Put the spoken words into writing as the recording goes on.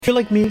If you're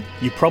like me,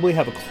 you probably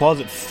have a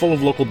closet full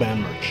of local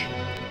band merch.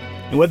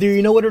 And whether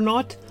you know it or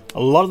not,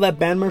 a lot of that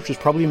band merch was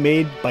probably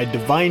made by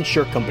Divine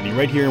Shirt Company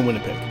right here in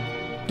Winnipeg.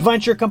 Divine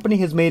Shirt Company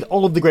has made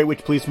all of the Great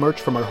Witch Police merch,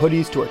 from our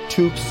hoodies to our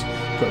toques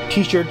to our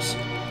t-shirts.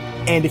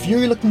 And if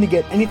you're looking to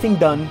get anything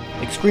done,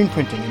 like screen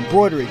printing,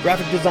 embroidery,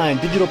 graphic design,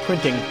 digital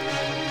printing,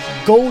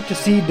 go to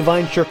see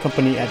Divine Shirt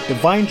Company at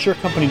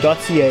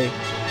divineshirtcompany.ca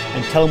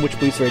and tell them Witch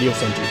Police Radio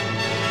sent you.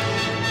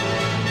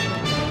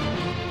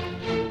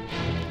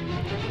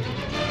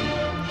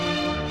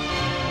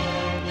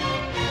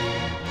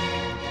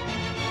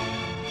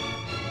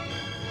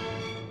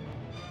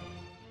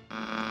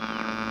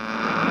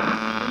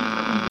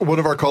 One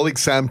of our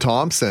colleagues, Sam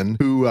Thompson,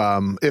 who,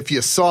 if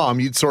you saw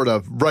him, you'd sort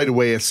of right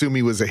away assume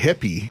he was a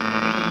hippie.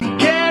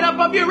 Get up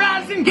off your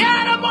ass and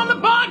get up on the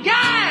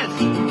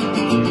podcast!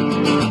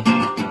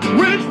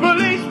 Witch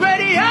Police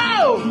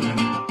Radio!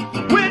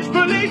 Witch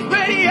Police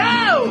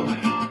Radio!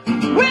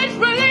 Witch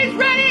Police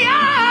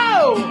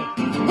Radio!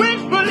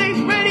 Witch Police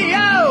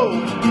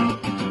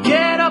Radio!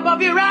 Get up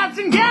off your ass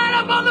and get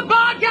up on the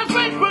podcast!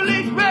 Witch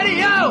Police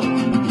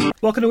Radio!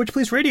 Welcome to Witch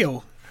Police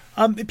Radio.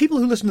 People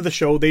who listen to the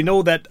show, they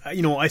know that,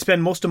 I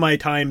spend most of my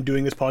time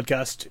doing this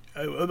podcast,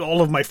 all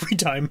of my free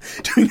time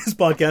doing this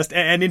podcast,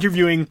 and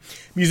interviewing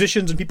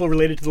musicians and people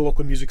related to the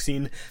local music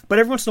scene. But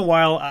every once in a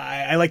while,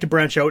 I like to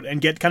branch out and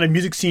get kind of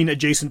music scene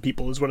adjacent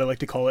people, is what I like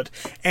to call it.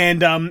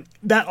 And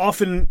that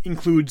often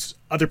includes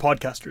other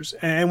podcasters.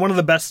 And one of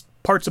the best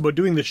parts about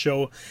doing this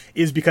show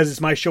is because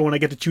it's my show and I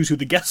get to choose who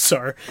the guests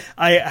are.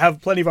 I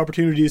have plenty of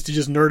opportunities to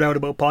just nerd out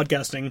about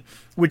podcasting,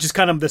 which is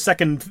kind of the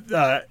second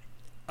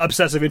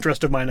obsessive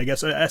interest of mine, I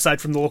guess, aside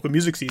from the local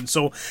music scene.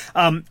 So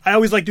I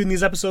always like doing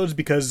these episodes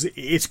because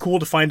it's cool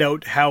to find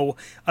out how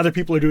other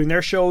people are doing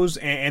their shows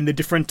and the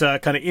different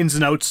kind of ins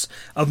and outs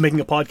of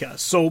making a podcast.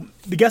 So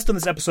the guest on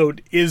this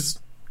episode is,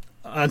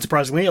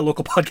 unsurprisingly, a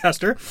local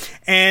podcaster,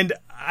 and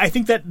I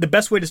think that the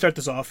best way to start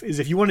this off is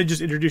if you want to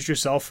just introduce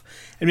yourself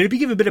and maybe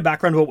give a bit of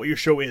background about what your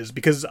show is,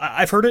 because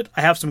I've heard it,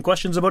 I have some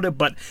questions about it,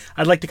 but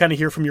I'd like to kind of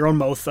hear from your own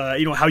mouth,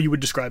 how you would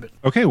describe it.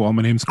 Okay, well,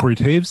 my name's Corey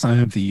Taves. I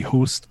am the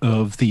host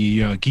of the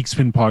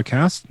Geekspin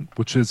podcast,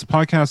 which is a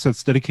podcast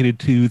that's dedicated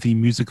to the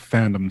music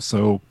fandom.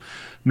 So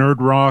nerd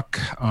rock,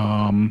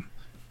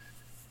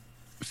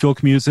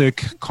 folk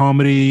music,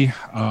 comedy,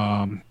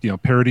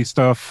 parody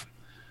stuff.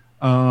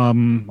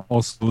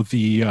 Also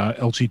the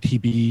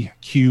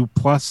LGBTQ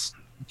plus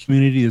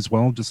community as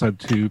well. Decided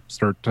to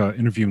start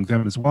interviewing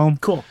them as well.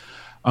 Cool.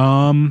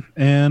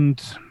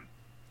 And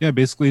yeah,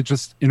 basically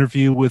just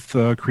interview with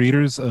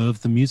creators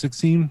of the music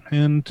scene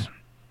and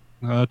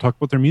talk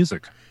about their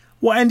music.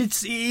 Well, and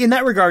it's in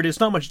that regard,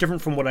 it's not much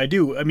different from what I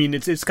do. I mean,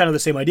 it's kind of the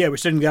same idea. We're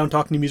sitting down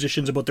talking to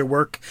musicians about their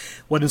work,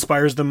 what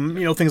inspires them,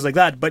 things like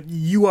that. But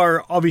you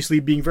are obviously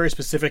being very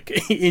specific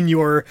in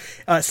your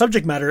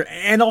subject matter,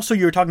 and also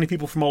you're talking to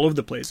people from all over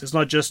the place. It's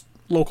not just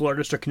local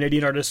artists or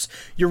Canadian artists.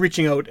 You're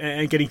reaching out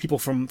and getting people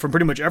from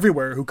pretty much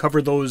everywhere who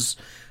cover those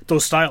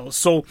styles.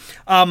 So,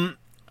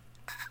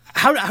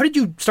 How did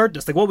you start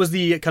this? Like, what was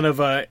the kind of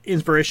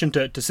inspiration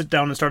to sit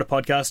down and start a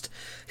podcast?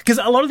 Because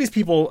a lot of these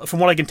people, from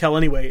what I can tell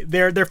anyway,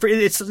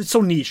 it's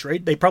so niche,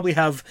 right? They probably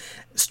have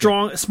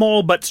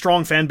small but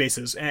strong fan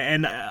bases,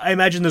 and I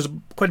imagine there's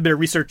quite a bit of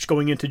research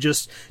going into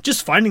just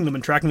finding them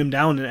and tracking them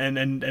down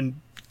and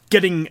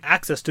getting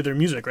access to their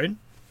music, right?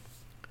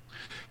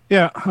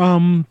 Yeah.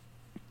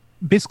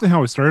 Basically,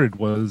 how I started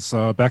was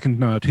back in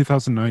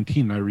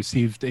 2019. I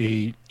received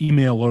a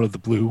email out of the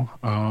blue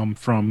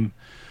from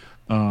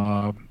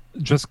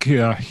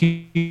Jessica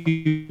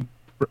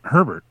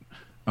Herbert.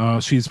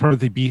 She's part of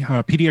the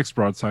PDX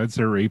Broadsides.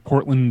 They're a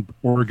Portland,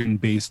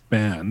 Oregon-based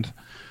band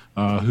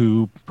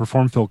who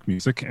perform folk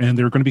music, and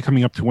they're going to be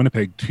coming up to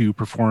Winnipeg to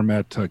perform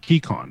at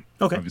KeyCon.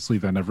 Okay. Obviously,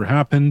 that never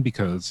happened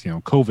because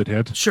COVID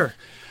hit. Sure.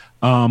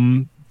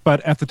 But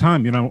at the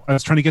time, I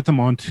was trying to get them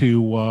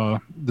onto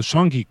the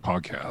Sean Geek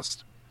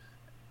podcast,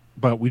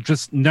 but we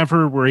just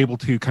never were able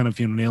to kind of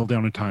nail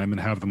down a time and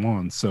have them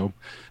on. So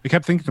I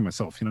kept thinking to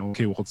myself,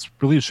 okay, well, it's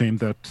really a shame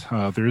that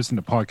there isn't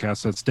a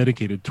podcast that's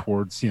dedicated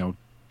towards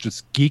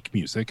just geek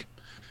music.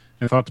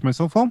 And I thought to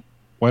myself, well,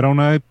 why don't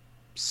I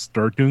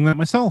start doing that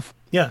myself?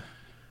 Yeah.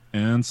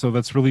 And so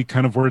that's really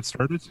kind of where it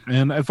started.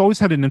 And I've always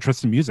had an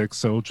interest in music,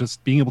 so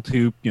just being able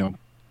to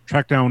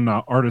track down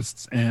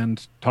artists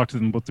and talk to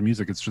them about the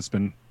music,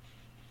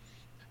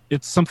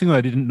 it's something that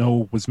I didn't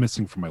know was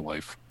missing from my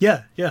life.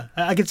 Yeah,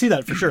 I can see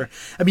that for sure.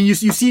 I mean, you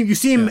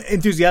seem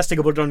enthusiastic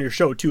about it on your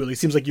show too. It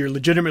seems like you're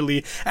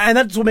legitimately, and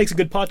that's what makes a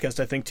good podcast,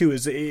 I think, too.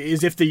 Is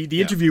if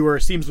the interviewer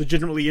seems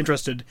legitimately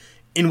interested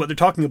in what they're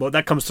talking about,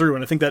 that comes through,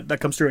 and I think that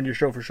comes through on your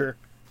show for sure.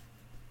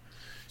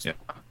 Yeah.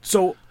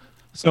 So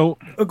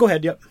go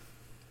ahead. Yep.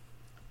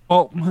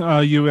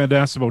 Well, you had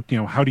asked about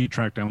how do you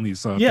track down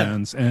these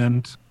bands,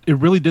 and it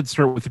really did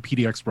start with the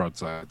PDX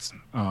Broadsides.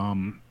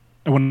 I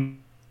went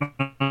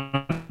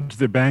to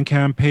their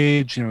Bandcamp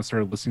page,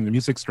 started listening to the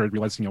music, started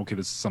realizing, okay,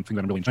 this is something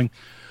that I'm really enjoying.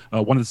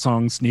 One of the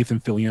songs, Nathan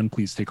Fillion,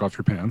 Please Take Off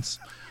Your Pants.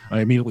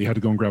 I immediately had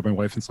to go and grab my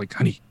wife, and it's like,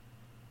 honey,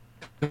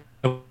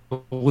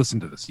 listen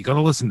to this. You got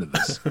to listen to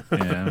this.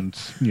 And,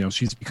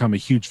 she's become a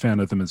huge fan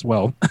of them as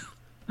well.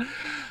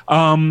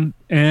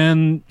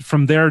 And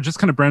from there, just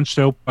kind of branched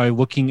out by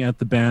looking at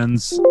the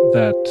bands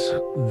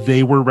that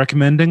they were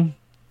recommending.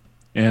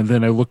 And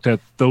then I looked at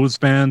those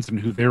bands and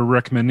who they were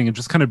recommending and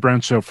just kind of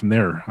branched out from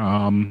there.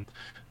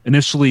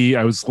 Initially,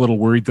 I was a little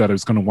worried that I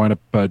was going to wind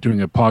up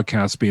doing a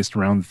podcast based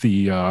around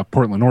the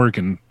Portland,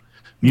 Oregon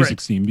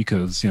music scene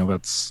because,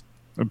 that's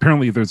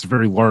apparently there's a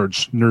very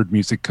large nerd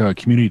music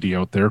community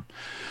out there.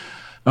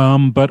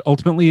 But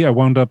ultimately, I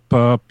wound up,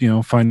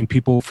 finding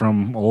people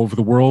from all over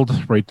the world,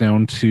 right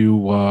down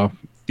to,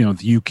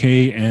 the UK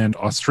and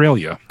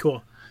Australia.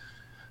 Cool.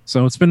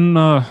 So it's been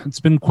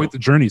quite the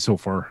journey so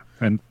far,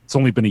 and it's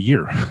only been a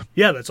year.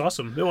 Yeah, that's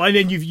awesome. Well, and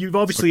then you've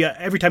obviously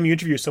every time you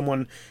interview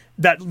someone,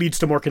 that leads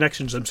to more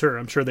connections. I'm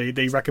sure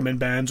they recommend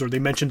bands or they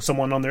mention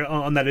someone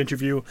on that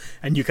interview,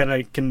 and you kind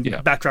of can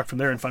backtrack from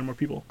there and find more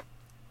people.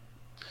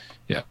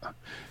 Yeah,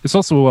 it's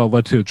also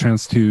led to a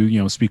chance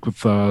to speak with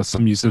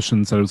some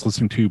musicians that I was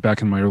listening to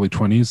back in my early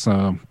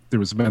 20s. There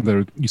was a band that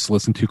I used to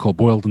listen to called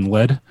Boiled in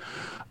Lead.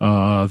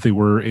 They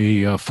were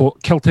a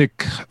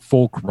Celtic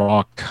folk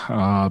rock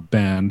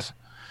band,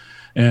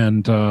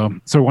 and so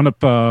I wound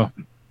up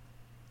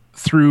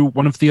through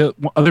one of the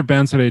other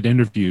bands that I had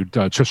interviewed,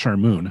 Cheshire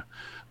Moon.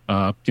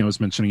 I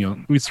was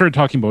mentioning, we started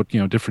talking about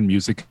different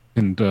music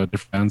and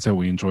different bands that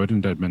we enjoyed,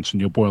 and I'd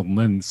mentioned Boiled in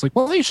Lead. And it's like,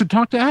 well, you should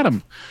talk to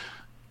Adam.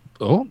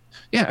 Oh,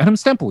 yeah, Adam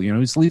Stemple,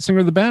 he's the lead singer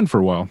of the band for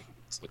a while.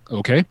 It's like,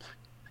 okay.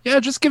 Yeah,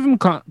 just give him,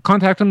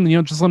 contact him,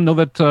 just let him know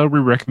that we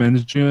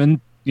recommended you.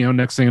 And,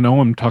 next thing I know,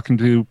 I'm talking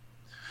to,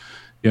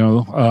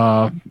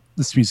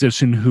 this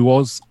musician who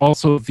was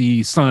also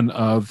the son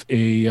of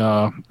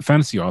a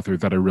fantasy author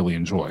that I really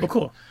enjoy. Oh,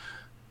 cool.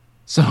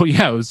 So,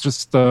 yeah, it was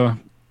just, it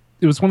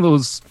was one of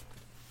those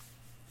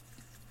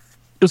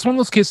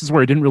cases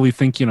where I didn't really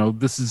think,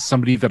 this is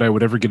somebody that I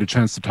would ever get a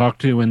chance to talk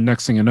to. And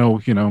next thing I know,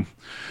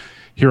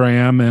 here I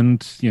am and,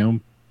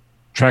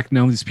 tracking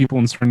down these people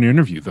and starting to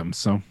interview them.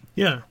 So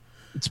yeah,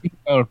 it's been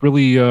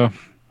really,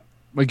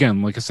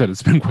 again, like I said,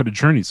 it's been quite a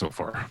journey so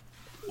far.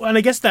 And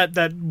I guess that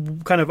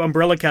kind of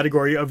umbrella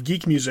category of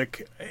geek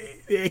music,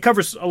 it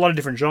covers a lot of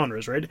different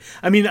genres, right?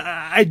 I mean,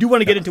 I do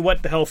want to get into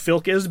what the hell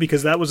filk is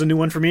because that was a new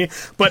one for me.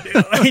 But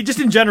just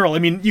in general, I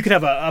mean, you could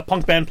have a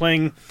punk band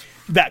playing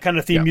that kind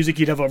of theme music.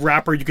 You'd have a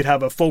rapper. You could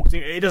have a folk.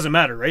 It doesn't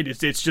matter, right?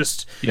 It's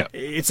just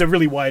it's a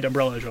really wide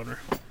umbrella genre.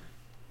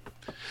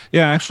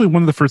 Yeah, actually,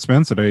 one of the first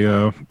bands that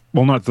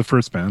well, not the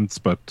first bands,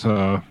 but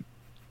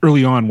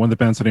early on, one of the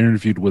bands that I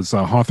interviewed was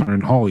Hawthorne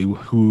and Holly,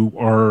 who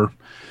are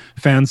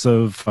fans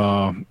of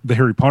the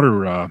Harry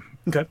Potter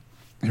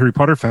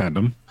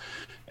fandom.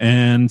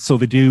 And so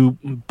they do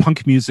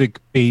punk music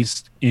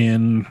based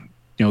in,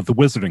 the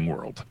wizarding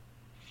world.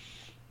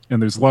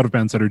 And there's a lot of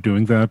bands that are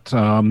doing that.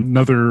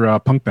 Another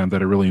punk band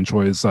that I really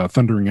enjoy is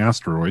Thundering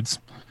Asteroids.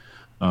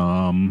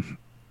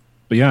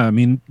 But yeah, I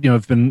mean,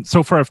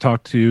 I've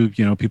talked to,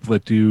 people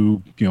that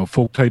do,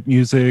 folk type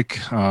music,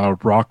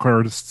 rock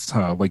artists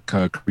like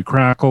Kirby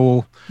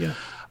Crackle. Yeah.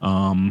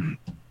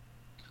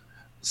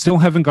 Still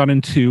haven't got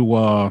into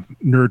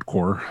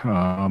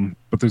nerdcore,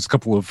 but there's a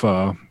couple of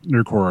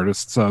nerdcore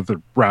artists,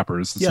 the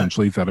rappers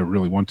essentially, that I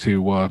really want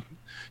to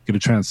get a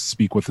chance to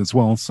speak with as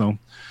well. So,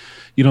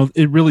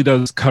 it really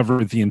does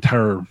cover the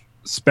entire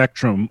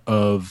spectrum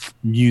of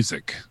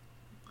music.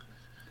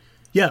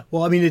 Yeah,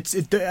 well, I mean,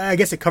 I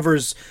guess it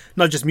covers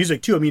not just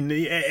music too. I mean,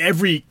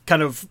 every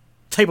kind of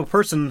type of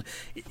person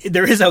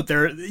there is out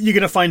there. You're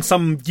going to find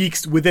some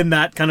geeks within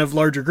that kind of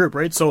larger group,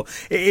 right? So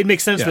it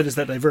makes sense that it's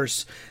that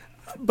diverse.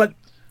 But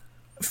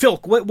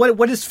filk,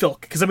 what is filk?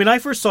 Because I mean, I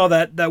first saw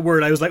that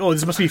word, I was like, oh,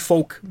 this must be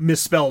folk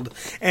misspelled,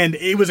 and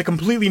it was a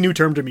completely new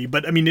term to me.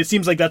 But I mean, it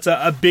seems like that's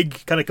a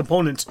big kind of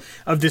component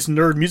of this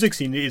nerd music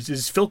scene is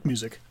filk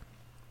music.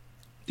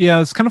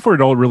 Yeah, it's kind of where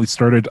it all really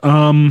started.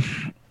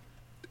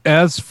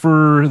 As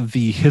for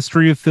the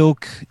history of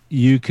filk,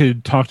 you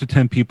could talk to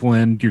 10 people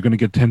and you're going to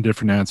get 10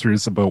 different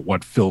answers about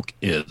what filk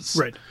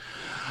is. Right.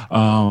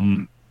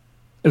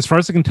 As far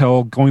as I can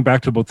tell, going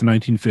back to about the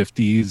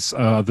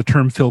 1950s, the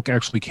term filk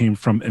actually came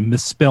from a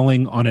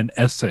misspelling on an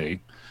essay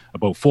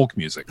about folk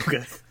music.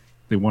 Okay.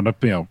 They wound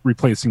up,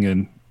 replacing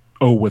an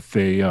O with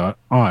a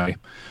I.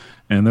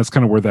 And that's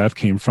kind of where that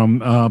came from.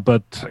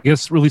 But I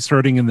guess really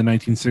starting in the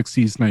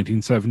 1960s,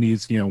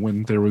 1970s,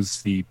 when there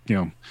was the,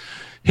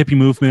 hippie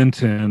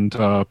movement and,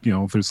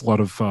 there's a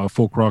lot of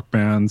folk rock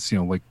bands,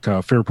 like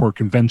Fairport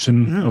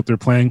Convention out there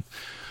playing.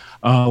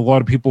 A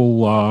lot of people,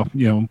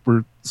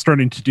 were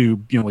starting to do,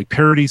 like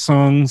parody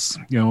songs,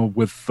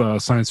 with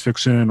science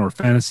fiction or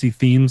fantasy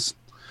themes.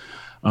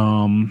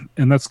 And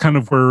that's kind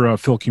of where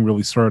filking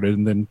really started.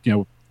 And then,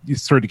 you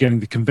started getting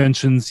the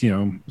conventions,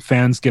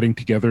 fans getting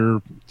together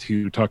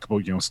to talk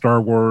about, Star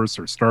Wars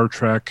or Star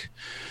Trek.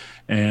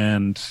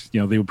 And,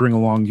 they would bring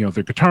along,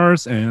 their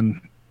guitars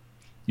and,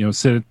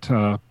 sit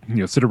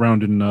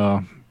around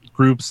in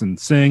groups and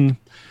sing.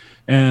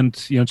 And,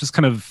 just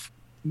kind of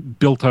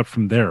built up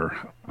from there.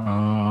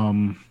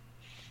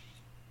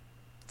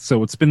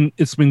 So it's been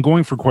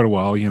going for quite a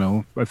while.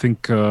 I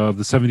think the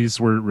 70s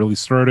where it really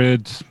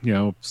started.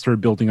 Started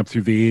building up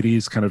through the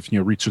 80s, kind of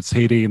reached its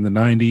heyday in the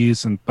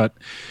 90s, but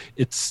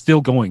it's still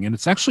going, and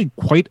it's actually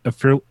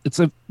it's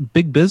a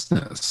big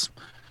business.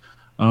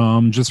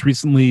 Just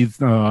recently,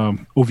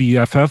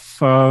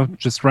 OVFF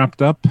just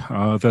wrapped up.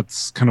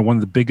 That's kind of one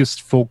of the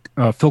biggest folk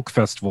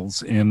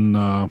festivals in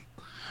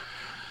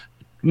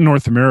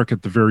North America,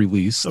 at the very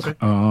least. Okay.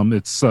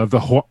 It's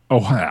the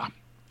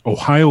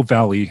Ohio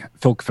Valley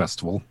Folk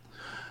Festival,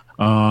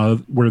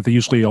 where they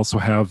usually also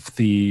have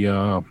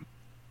the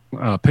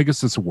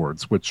Pegasus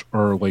Awards, which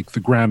are like the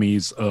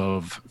Grammys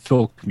of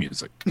folk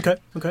music. Okay.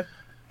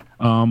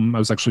 I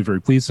was actually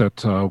very pleased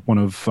that one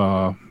of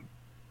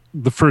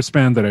the first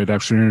band that I'd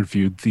actually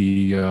interviewed,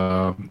 the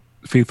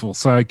Faithful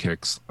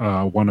Sidekicks,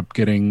 wound up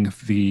getting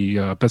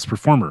the Best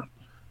Performer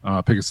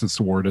Pegasus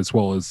Award, as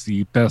well as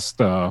the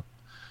Best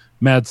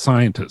Mad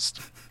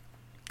Scientist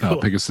Cool.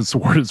 Pegasus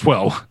Award as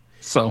well.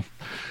 So,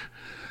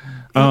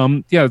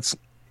 it's.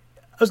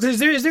 Is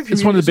there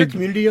It's one of the big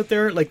community out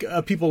there, like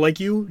people like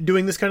you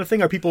doing this kind of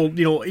thing? Are people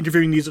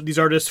interviewing these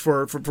artists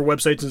for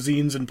websites and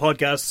zines and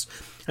podcasts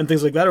and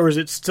things like that, or is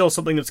it still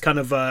something that's kind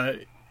of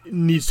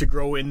needs to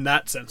grow in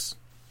that sense?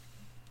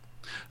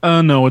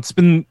 No, it's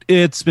been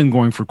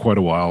going for quite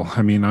a while.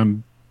 I mean,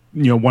 I'm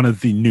one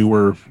of the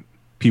newer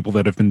people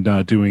that have been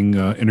doing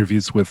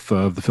interviews with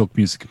the folk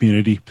music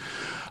community.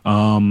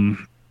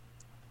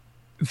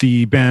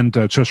 The band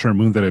Cheshire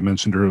Moon that I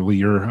mentioned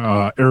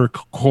earlier, Eric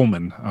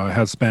Coleman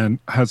has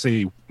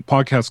a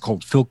podcast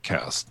called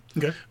Filkcast,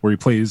 Okay. where he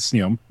plays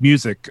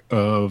music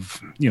of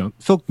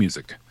folk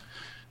music,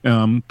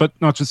 but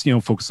not just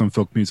focus on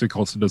folk music.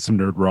 Also does some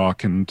nerd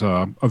rock and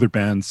other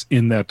bands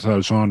in that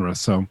genre.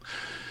 So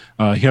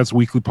he has a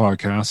weekly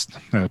podcast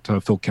at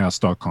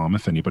filkcast.com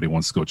if anybody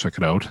wants to go check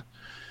it out.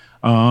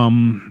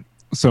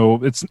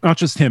 So it's not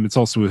just him; it's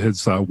also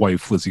his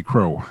wife, Lizzie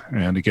Crow,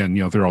 and again,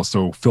 they're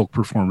also folk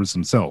performers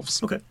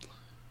themselves. Okay,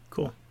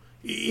 cool.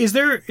 Is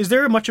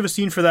there much of a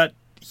scene for that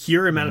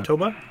here in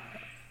Manitoba,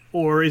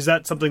 or is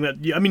that something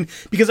that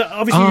because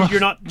obviously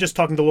you're not just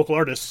talking to local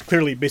artists.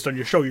 Clearly, based on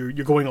your show, you're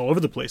going all over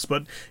the place.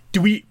 But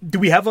do we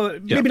have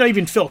maybe not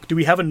even folk? Do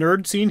we have a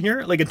nerd scene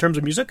here, like in terms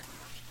of music?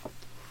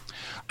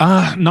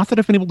 Not that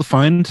I've been able to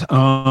find.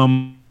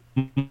 One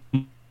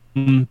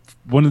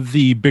of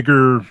the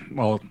bigger,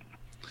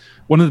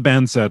 one of the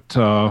bands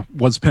that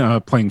was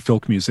playing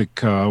folk music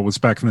was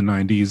back in the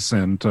 90s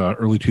and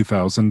early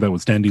 2000. That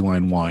was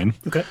Dandelion Wine.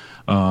 Okay.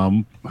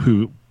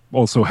 Who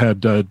also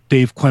had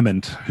Dave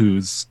Clement,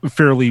 who's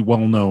fairly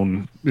well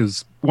known,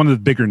 is one of the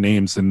bigger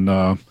names in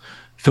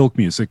folk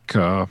music.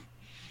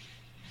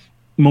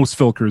 Most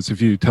filkers,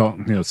 if you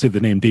say the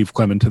name Dave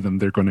Clement to them,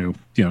 they're going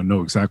to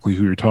know exactly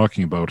who you're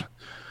talking about.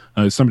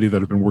 Somebody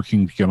that I've been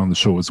working to get on the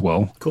show as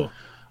well. Cool.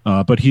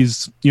 But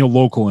he's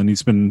local, and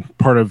he's been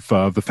part of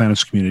the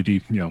Fanish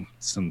community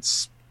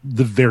since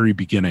the very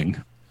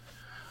beginning.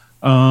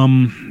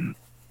 Beyond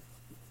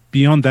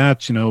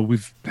that,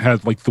 we've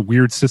had like the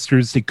Weird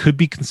Sisters. They could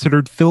be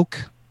considered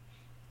folk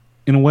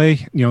in a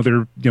way.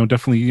 They're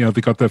definitely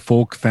they got that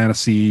folk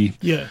fantasy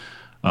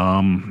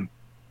element.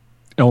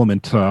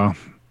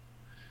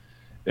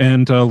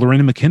 And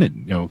Lorena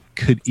McKinnon,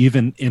 could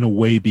even in a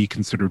way be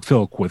considered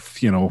folk with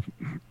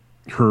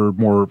her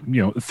more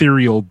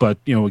ethereal, but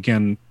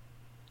again,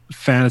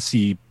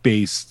 fantasy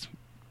based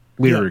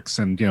lyrics.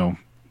 And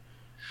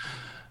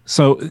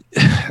so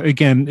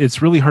again,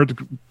 it's really hard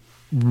to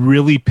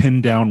really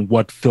pin down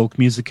what folk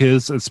music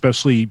is,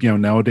 especially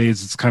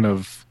nowadays. It's kind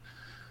of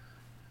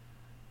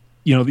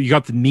you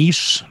got the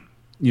niche,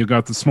 you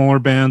got the smaller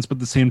bands, but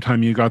at the same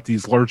time you got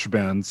these larger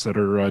bands that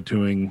are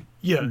doing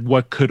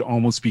what could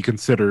almost be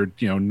considered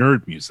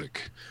nerd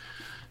music.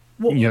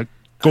 Well,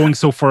 going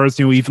so far as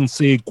even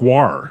say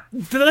Gwar.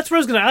 That's what I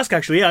was going to ask,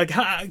 actually.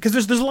 Yeah, because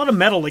there's a lot of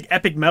metal, like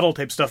epic metal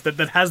type stuff that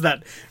has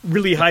that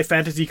really high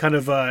fantasy kind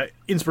of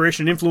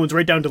inspiration, influence,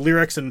 right down to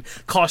lyrics and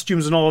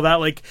costumes and all of that.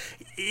 Like,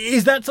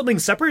 is that something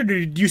separate,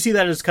 or do you see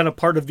that as kind of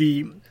part of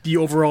the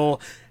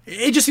overall?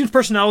 It just seems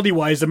personality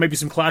wise there might be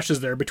some clashes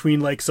there between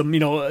like some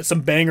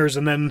some bangers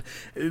and then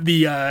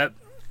the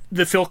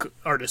folk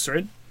artists,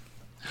 right?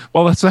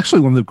 Well, that's actually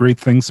one of the great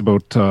things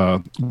about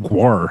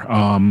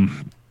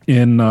Gwar.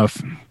 In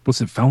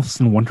was it Alice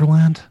in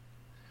Wonderland,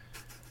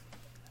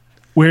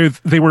 where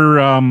they were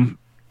a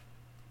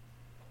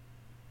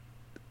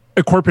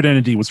corporate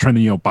entity was trying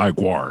to buy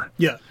Gwar,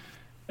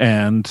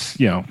 and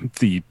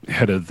the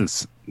head of the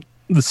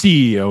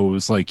CEO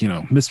was like,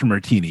 Mr.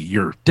 Martini,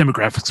 your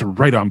demographics are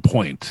right on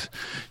point,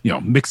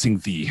 mixing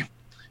the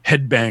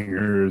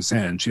headbangers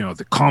and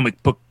the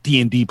comic book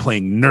D&D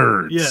playing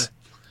nerds.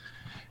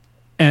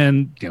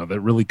 And, that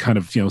really kind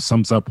of,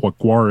 sums up what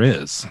Gwar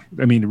is.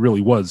 I mean, it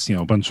really was,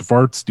 a bunch of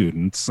art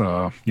students,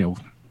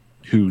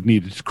 who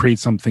needed to create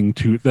something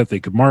that they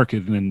could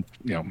market. And,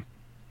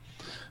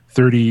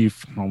 30,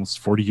 almost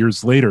 40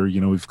 years later,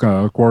 we've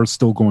got Gwar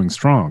still going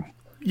strong.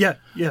 Yeah.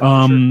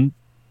 Sure.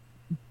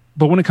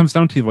 But when it comes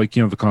down to,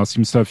 the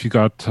costume stuff, you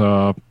got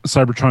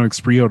Cybertronic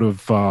Spree out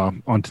of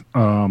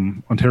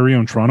Ontario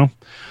and Toronto.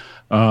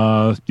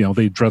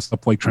 They dressed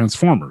up like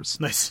Transformers.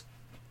 Nice.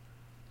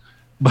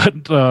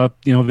 But,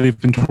 they've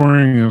been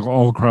touring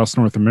all across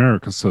North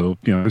America, so,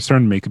 they're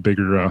starting to make a bit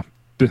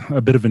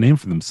of a name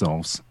for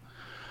themselves.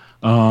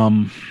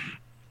 It's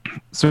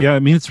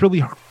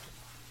really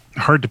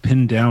hard to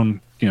pin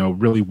down,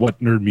 really what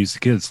nerd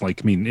music is.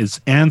 Like,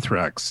 is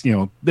Anthrax,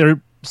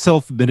 they're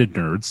self-admitted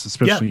nerds,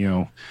 especially,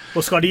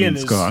 Well, Scott Ian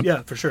is, Scott.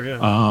 yeah, for sure,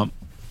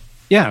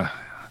 yeah.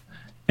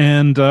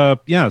 And, they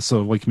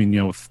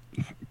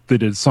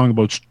did a song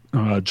about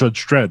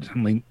Judge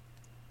Dredd.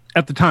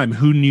 At the time,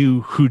 who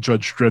knew who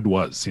Judge Dredd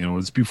was? It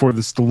was before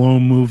the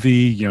Stallone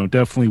movie,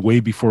 definitely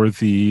way before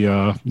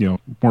the,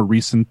 more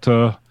recent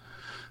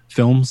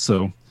films.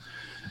 So,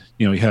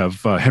 you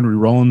have Henry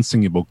Rollins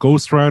singing about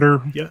Ghost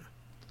Rider. Yeah.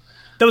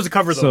 That was a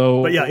cover,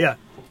 though. But yeah.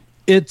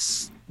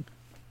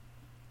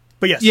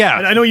 But yes, yeah,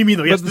 I know what you mean,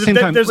 though. Yes, at the same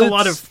time, there's a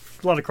lot of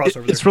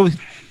crossover. It's really,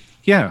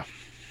 yeah.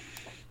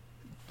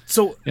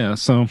 So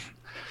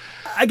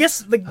I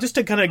guess, just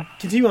to kind of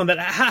continue on that,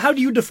 how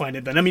do you define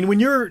it then? When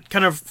you're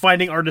kind of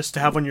finding artists to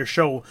have on your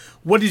show,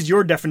 what is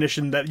your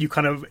definition that you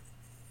kind of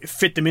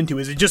fit them into?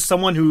 Is it just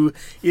someone who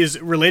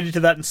is related to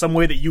that in some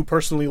way that you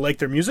personally like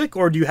their music,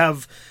 or do you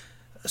have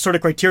sort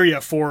of criteria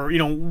for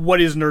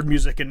what is nerd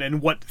music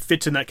and what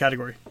fits in that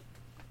category?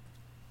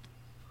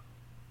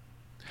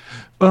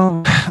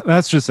 Well,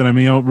 that's just it.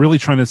 Really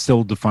trying to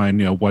still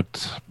define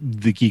what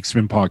the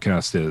Geekspin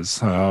podcast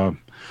is.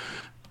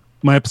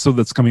 My episode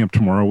that's coming up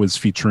tomorrow is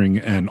featuring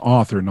an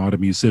author, not a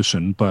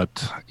musician,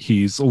 but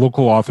he's a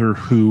local author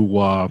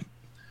who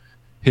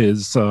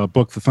his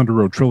book, The Thunder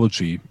Road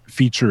Trilogy,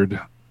 featured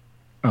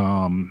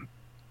song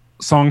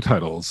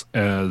titles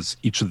as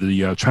each of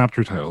the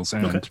chapter titles,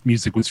 and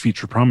music was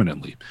featured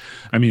prominently.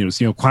 It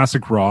was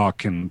classic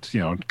rock and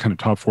kind of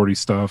top 40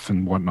 stuff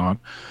and whatnot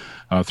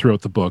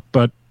throughout the book,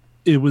 but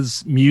it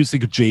was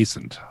music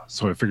adjacent.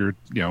 So I figured,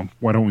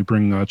 why don't we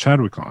bring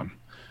Chadwick on?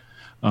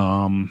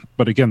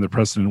 But again, the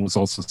precedent was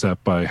also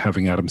set by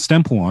having Adam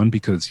Stemple on,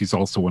 because he's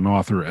also an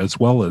author as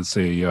well as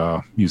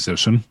a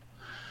musician.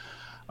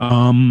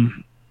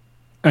 I'm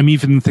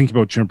even thinking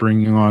about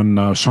bringing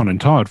on Sean and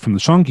Todd from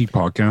the Sean Geek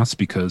podcast,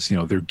 because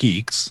they're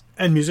geeks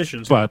and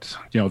musicians, but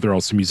they're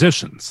also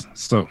musicians.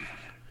 So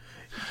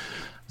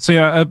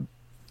yeah,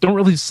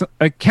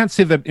 I can't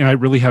say that I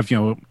really have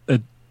a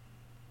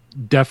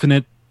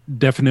definite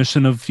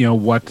definition of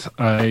what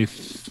I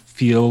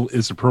feel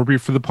is appropriate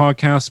for the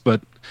podcast,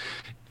 but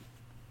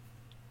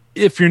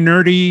if you're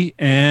nerdy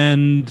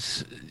and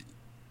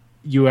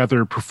you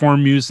either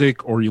perform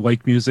music or you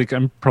like music,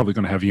 I'm probably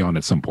going to have you on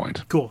at some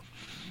point. Cool.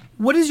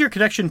 What is your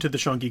connection to the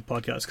Sean Geek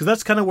podcast? Because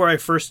that's kind of where I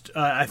first,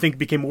 I think,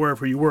 became aware of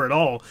who you were at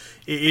all,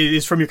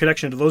 is from your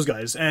connection to those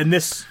guys. And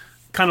this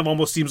kind of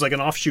almost seems like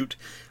an offshoot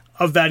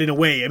of that in a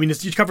way.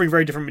 You're covering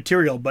very different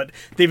material, but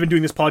they've been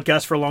doing this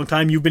podcast for a long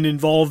time. You've been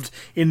involved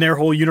in their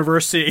whole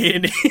universe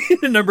in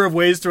a number of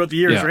ways throughout the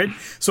years, right?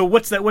 So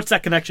what's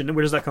that connection?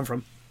 Where does that come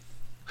from?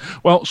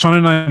 Well, Sean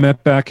and I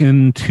met back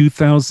in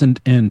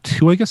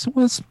 2002, I guess it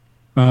was.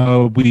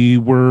 We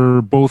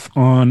were both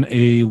on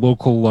a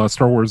local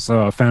Star Wars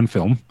fan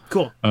film.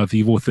 Cool. The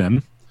Evil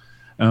Within.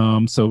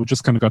 So we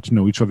just kind of got to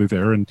know each other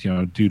there, and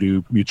due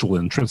to mutual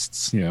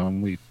interests,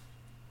 we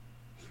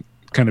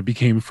kind of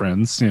became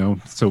friends. So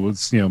it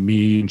was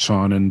me and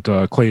Sean and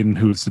Clayton,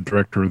 who's the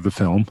director of the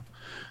film.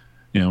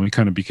 We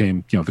kind of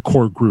became the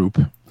core group.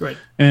 Right.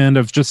 And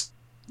I've just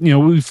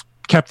we've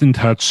kept in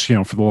touch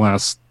for the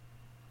last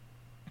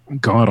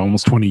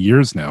almost 20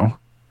 years now.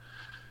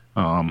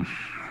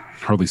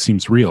 Hardly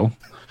seems real.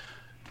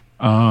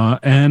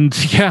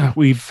 And yeah,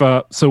 we've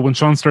so when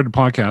Sean started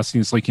podcasting,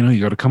 he's like,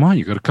 you got to come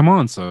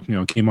on. So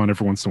came on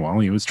every once in a while.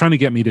 He was trying to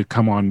get me to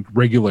come on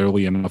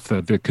regularly enough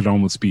that it could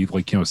almost be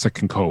like a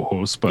second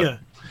co-host, but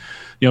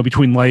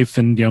between life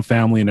and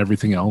family and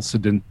everything else,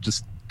 it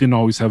didn't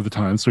always have the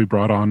time. So we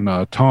brought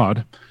on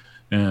Todd,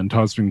 and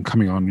Todd's been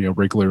coming on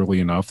regularly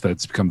enough that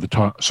it's become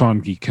the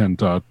Sean Geek and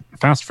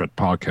Fast Fret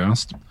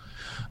podcast.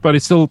 But I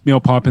still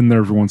pop in there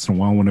every once in a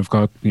while when I've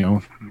got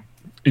an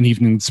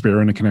evening to spare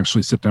and I can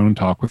actually sit down and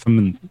talk with them.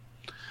 And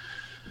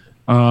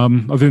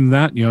other than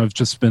that, I've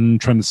just been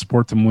trying to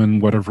support them in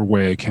whatever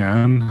way I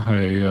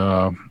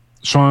can.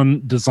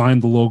 Sean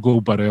designed the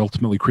logo, but I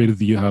ultimately created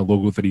the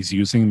logo that he's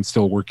using. I'm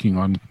still working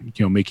on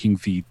making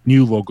the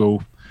new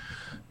logo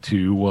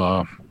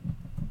to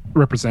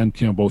represent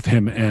both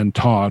him and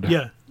Todd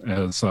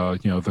as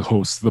the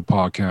hosts of the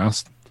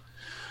podcast.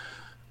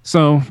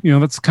 So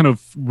that's kind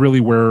of really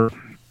where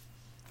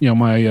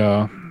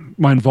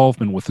my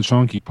involvement with the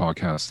Sean Geek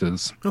podcast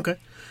is. Okay.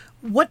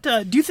 What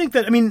do you think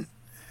that,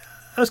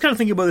 I was kind of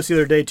thinking about this the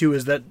other day too,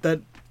 is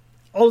that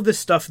all of this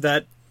stuff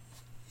that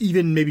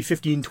even maybe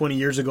 15, 20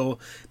 years ago,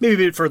 maybe a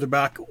bit further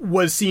back,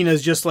 was seen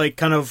as just like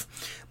kind of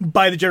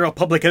by the general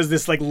public as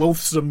this like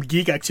loathsome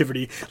geek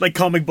activity, like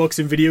comic books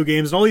and video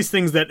games and all these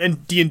things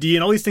and D&D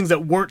and all these things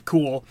that weren't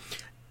cool,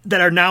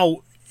 that are now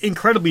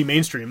incredibly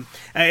mainstream,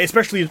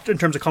 especially in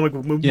terms of comic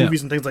book Yeah.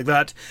 movies and things like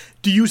that.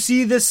 Do you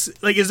see this,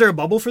 like, is there a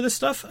bubble for this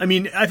stuff? I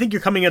mean, I think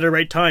you're coming at the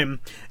right time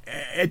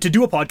to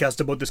do a podcast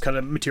about this kind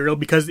of material,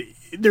 because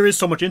there is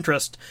so much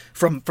interest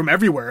from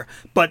everywhere.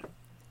 But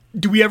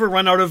do we ever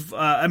run out of,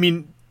 I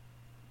mean,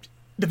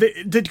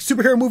 did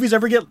superhero movies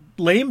ever get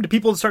lame? Do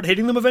people start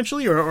hating them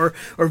eventually? Or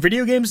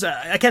video games?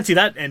 I can't see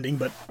that ending,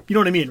 but you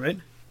know what I mean, right?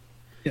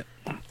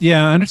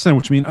 Yeah, I understand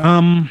what you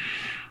mean.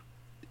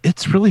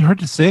 It's really hard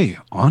to say,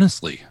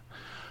 honestly.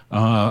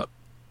 The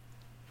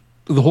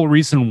whole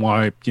reason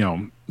why,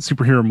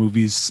 superhero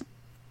movies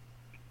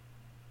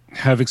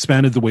have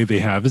expanded the way they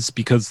have is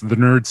because the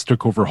nerds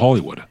took over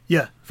Hollywood.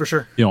 Yeah, for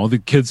sure.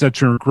 The kids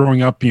that are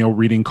growing up,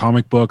 reading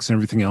comic books and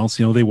everything else,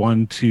 they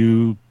wanted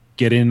to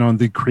get in on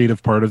the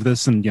creative part of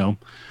this, and,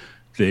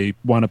 they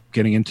wound up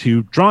getting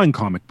into drawing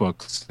comic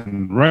books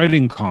and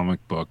writing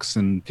comic books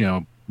and,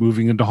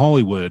 moving into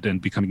Hollywood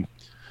and becoming,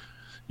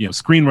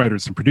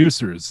 screenwriters and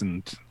producers.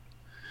 And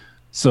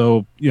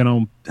so,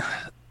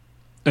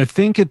 I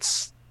think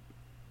it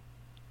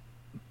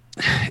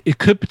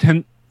could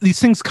pretend these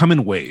things come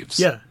in waves.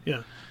 Yeah.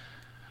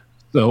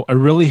 So I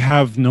really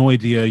have no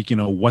idea,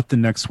 what the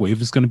next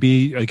wave is going to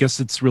be. I guess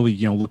it's really,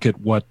 look at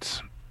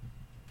what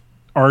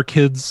our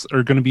kids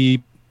are going to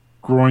be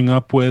growing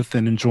up with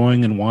and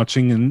enjoying and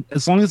watching. And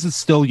as long as it's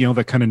still,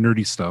 that kind of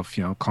nerdy stuff,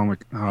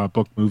 comic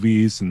book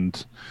movies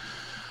and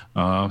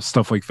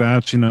stuff like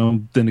that,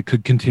 then it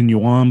could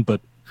continue on.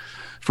 But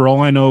for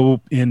all I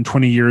know, in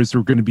 20 years,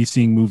 we're going to be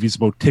seeing movies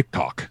about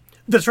TikTok.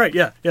 That's right.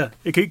 Yeah.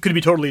 It could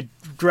be totally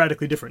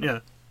radically different. Yeah.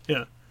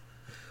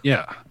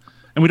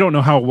 And we don't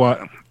know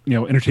how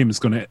entertainment is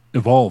going to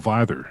evolve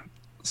either.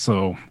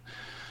 So,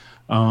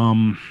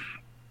 Yeah.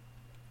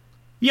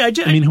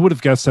 I mean, who would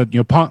have guessed that?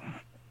 Who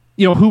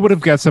would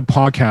have guessed that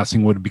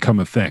podcasting would become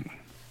a thing?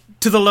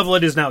 To the level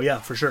it is now. Yeah,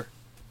 for sure.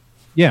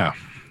 Yeah.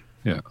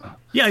 Yeah.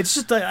 It's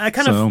just I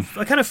kind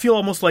of feel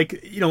almost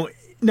like,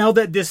 now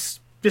that this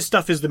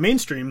stuff is the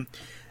mainstream,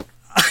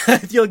 I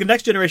feel like the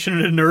next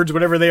generation of nerds,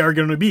 whatever they are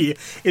going to be,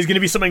 is going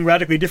to be something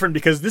radically different,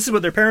 because this is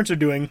what their parents are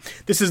doing.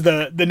 This is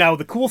the now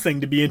the cool thing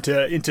to be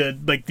into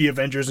like the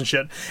Avengers and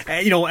shit.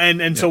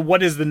 So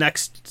what is the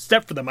next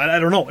step for them? I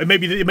don't know. It may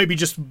be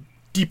just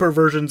deeper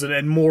versions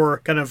and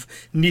more kind of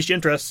niche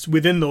interests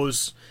within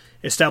those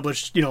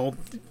established,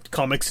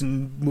 comics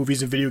and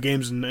movies and video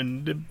games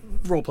and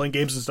role playing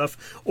games and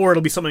stuff, or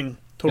it'll be something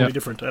totally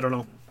different. I don't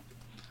know.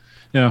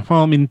 Yeah,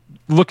 well, I mean,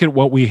 look at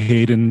what we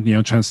hate, and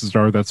chances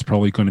are that's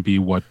probably going to be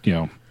what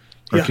our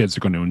kids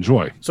are going to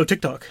enjoy. So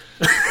TikTok.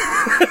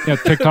 Yeah,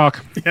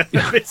 TikTok.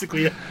 Yeah,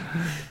 basically.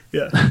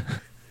 Yeah.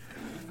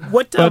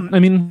 What? But, I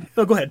mean,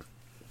 oh, go ahead.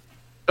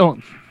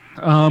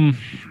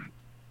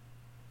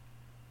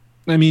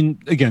 I mean,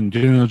 again,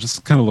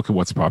 just kind of look at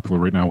what's popular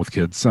right now with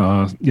kids.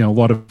 A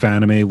lot of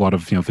anime, a lot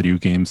of video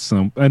games.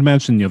 So I'd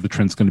imagine the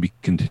trend's going to be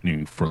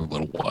continuing for a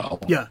little while.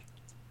 Yeah.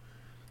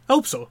 I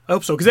hope so.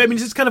 Because I mean,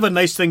 it's kind of a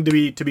nice thing to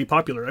be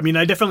popular. I mean,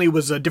 I definitely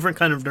was a different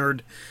kind of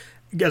nerd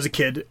as a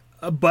kid,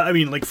 but I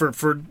mean, like for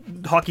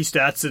hockey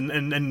stats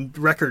and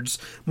records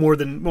more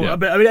than. Yeah.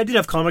 But I mean, I did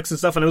have comics and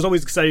stuff, and it was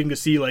always exciting to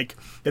see like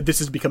that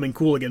this is becoming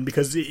cool again,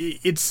 because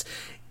it's.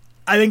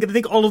 I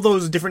think all of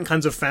those different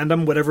kinds of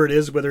fandom, whatever it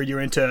is, whether you're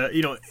into,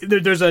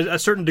 there's a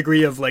certain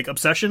degree of like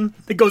obsession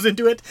that goes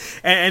into it,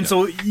 and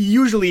so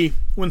usually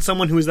when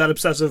someone who is that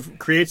obsessive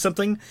creates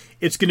something,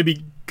 it's going to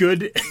be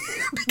good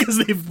because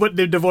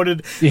they've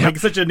devoted like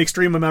such an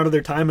extreme amount of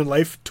their time and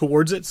life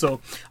towards it. So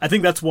I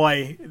think that's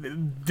why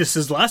this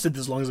has lasted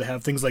as long as they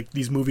have, things like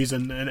these movies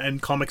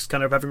and comics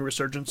kind of having a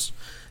resurgence,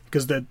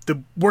 because the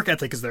work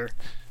ethic is there.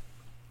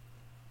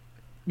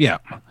 Yeah.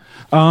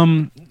 I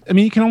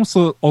mean, you can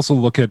also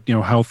look at,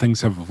 how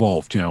things have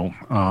evolved,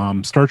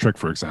 Star Trek,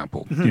 for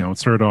example, it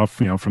started off,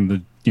 from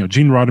the,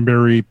 Gene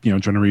Roddenberry,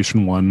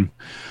 Generation 1,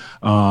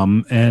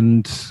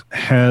 and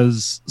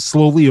has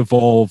slowly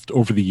evolved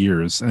over the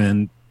years.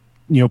 And,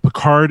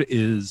 Picard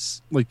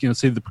is like,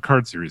 say the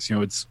Picard series,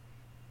 it's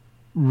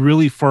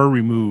really far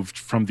removed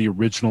from the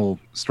original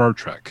Star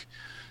Trek,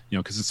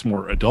 because it's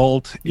more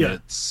adult,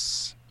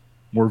 it's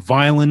more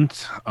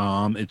violent,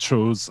 it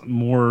shows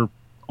more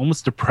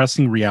almost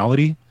depressing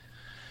reality.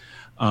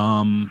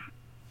 The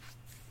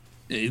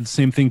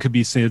same thing could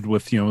be said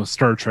with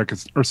Star Trek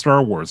or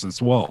Star Wars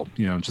as well.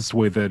 Just the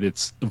way that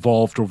it's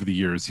evolved over the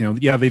years.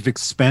 They've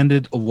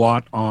expanded a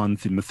lot on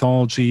the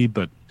mythology,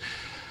 but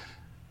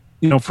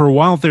for a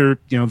while there,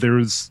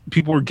 there's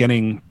people were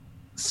getting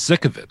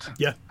sick of it.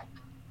 Yeah.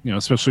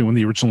 Especially when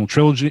the original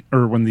trilogy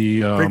or when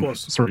the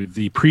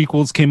the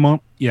prequels came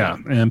out. Yeah,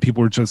 and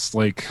people were just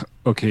like,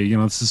 okay,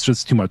 this is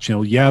just too much.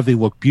 They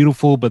look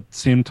beautiful, but at the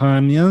same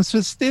time,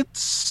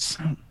 it's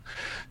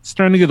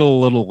starting to get a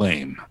little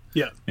lame.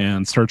 Yeah.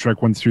 And Star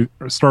Trek went through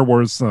Star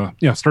Wars.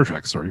 Star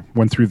Trek. Sorry,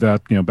 went through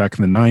that. Back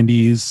in the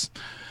 90s.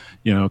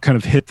 Kind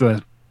of hit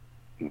the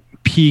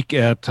peak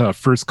at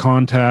First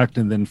Contact,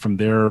 and then from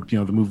there,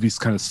 the movies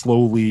kind of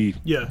slowly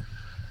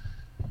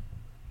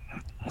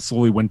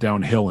went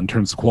downhill in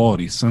terms of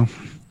quality. So,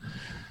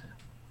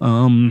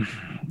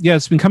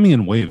 it's been coming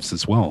in waves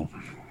as well.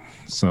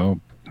 So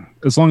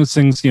as long as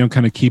things,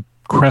 kind of keep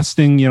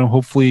cresting,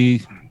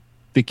 hopefully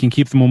they can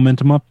keep the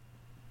momentum up.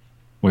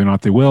 Whether or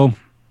not they will,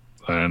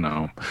 I don't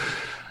know.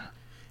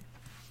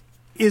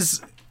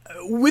 Is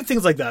with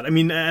things like that, I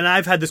mean, and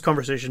I've had this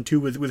conversation too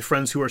with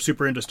friends who are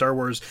super into Star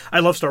Wars. I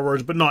love Star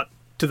Wars, but not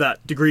to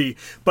that degree.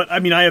 But I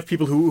mean, I have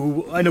people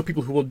who I know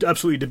people who will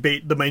absolutely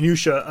debate the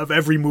minutia of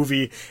every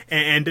movie,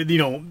 and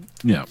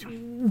Yeah.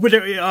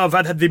 I've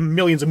had the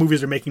millions of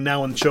movies they're making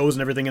now and shows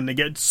and everything, and they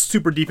get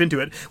super deep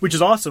into it, which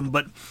is awesome.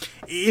 But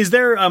is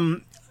there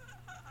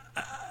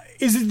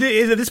is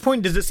at this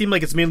point, does it seem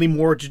like it's mainly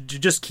more to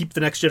just keep the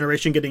next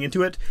generation getting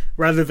into it,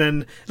 rather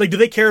than like, do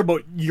they care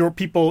about your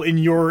people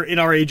in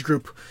our age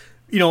group,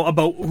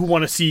 about who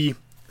want to see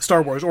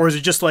Star Wars, or is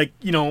it just like,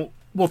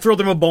 we'll throw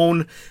them a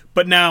bone,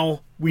 but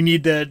now we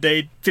need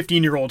the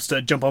 15-year-olds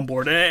to jump on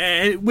board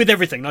with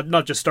everything,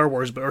 not just Star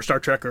Wars, or Star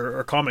Trek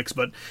or comics,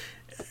 but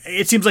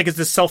it seems like it's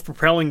this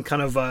self-propelling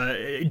kind of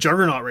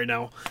juggernaut right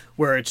now,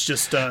 where it's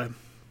just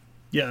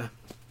yeah.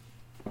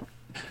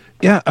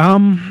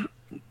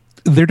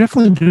 They're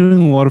definitely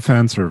doing a lot of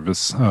fan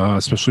service,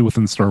 especially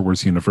within the Star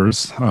Wars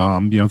universe. The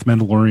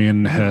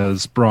Mandalorian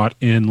has brought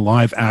in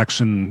live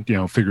action,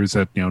 figures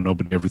that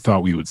nobody ever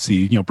thought we would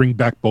see. Bring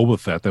back Boba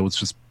Fett. That was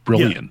just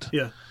brilliant.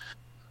 Yeah.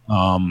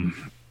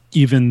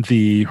 Even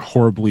the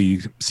horribly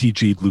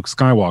CG'd Luke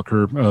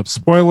Skywalker.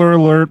 Spoiler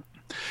alert.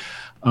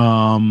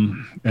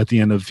 At the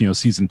end of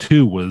season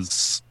 2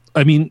 was,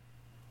 I mean,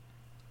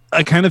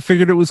 I kind of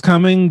figured it was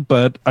coming,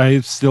 but I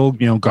still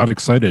got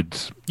excited.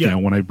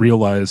 When I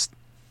realized.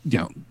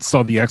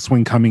 Saw the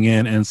X-Wing coming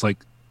in, and it's like,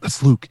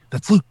 that's Luke.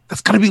 That's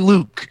gotta be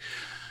Luke.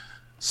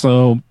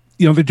 So,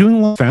 they're doing a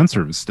lot of fan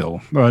service still,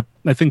 but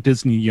I think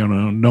Disney,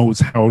 knows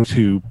how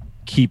to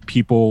keep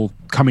people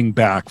coming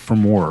back for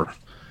more.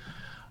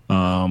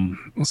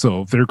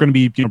 So they're going to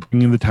be,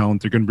 bringing the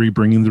talent. They're going to be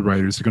bringing the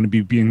writers. They're going to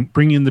be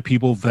bringing the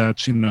people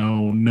that,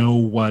 know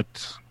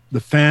what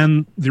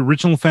the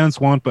original fans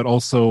want, but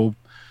also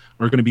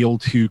are going to be able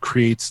to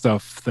create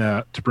stuff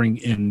to bring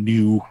in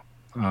new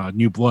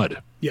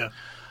blood. Yeah.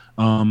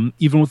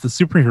 Even with the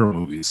superhero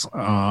movies,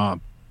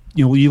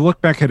 you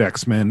look back at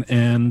X-Men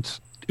and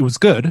it was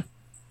good,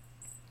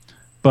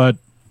 but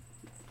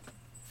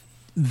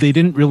they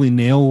didn't really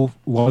nail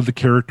a lot of the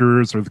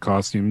characters or the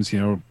costumes,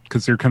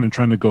 because they're kind of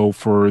trying to go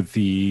for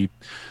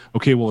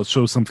let's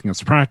show something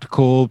that's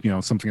practical,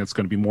 something that's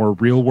going to be more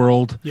real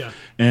world. Yeah.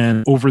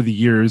 And over the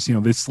years,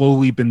 they've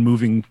slowly been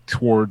moving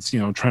towards,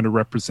 trying to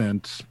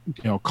represent,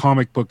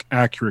 comic book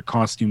accurate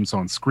costumes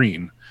on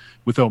screen,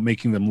 without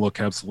making them look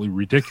absolutely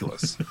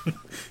ridiculous.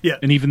 Yeah.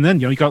 And even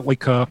then, you got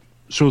like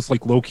shows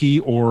like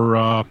Loki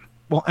or,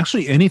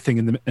 actually anything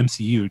in the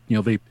MCU,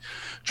 they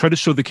try to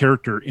show the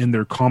character in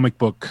their comic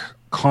book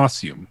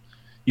costume,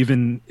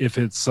 even if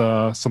it's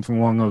something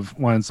along the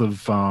lines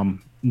of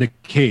Luke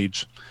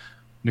Cage,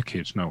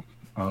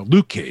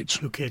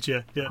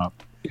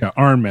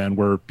 Iron Man,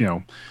 where,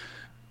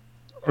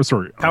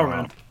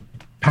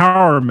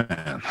 Power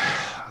Man.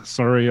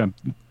 Sorry, I'm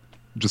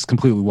just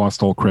completely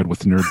lost all cred with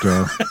the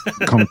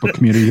nerd comic book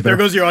community. There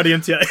goes your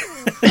audience, yeah.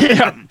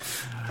 Yeah.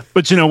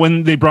 But,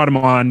 when they brought him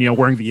on,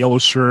 wearing the yellow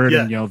shirt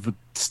and, the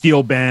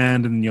steel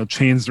band and,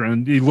 chains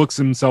around, he looks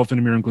at himself in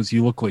the mirror and goes,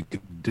 "You look like a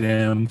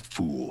damn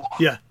fool."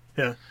 Yeah,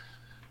 yeah.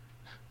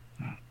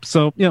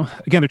 So, again,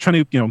 they're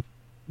trying to,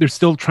 they're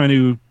still trying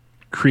to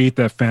create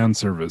that fan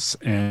service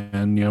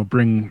and,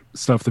 bring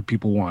stuff that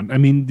people want. I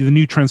mean, the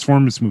new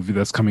Transformers movie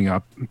that's coming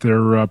up,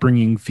 they're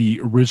bringing the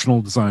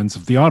original designs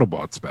of the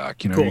Autobots back.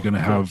 Cool. You're going to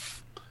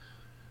have,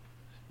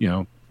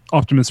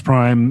 Optimus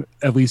Prime,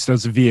 at least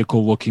as a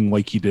vehicle, looking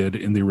like he did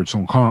in the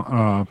original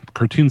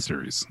cartoon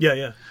series. Yeah,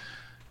 yeah.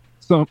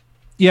 So,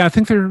 I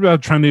think they're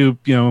trying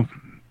to,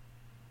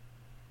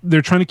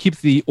 they're trying to keep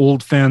the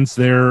old fans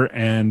there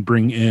and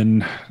bring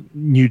in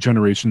new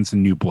generations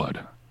and new blood.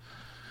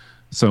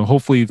 So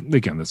hopefully,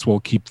 again, this will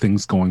keep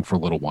things going for a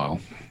little while.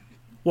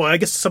 Well, I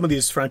guess some of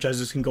these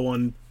franchises can go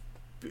on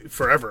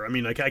forever. I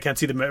mean, I can't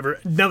see them ever.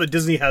 Now that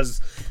Disney has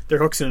their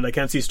hooks in it, I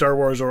can't see Star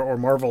Wars or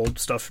Marvel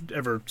stuff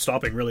ever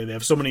stopping, really. They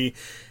have so many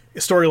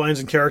storylines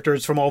and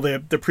characters from all the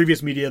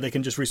previous media they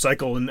can just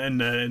recycle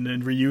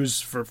and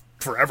reuse for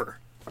forever.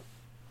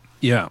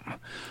 Yeah.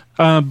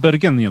 But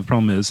again, the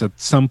problem is at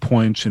some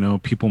point,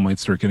 people might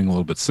start getting a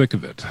little bit sick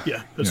of it.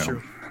 Yeah, that's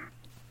true.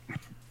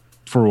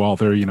 For a while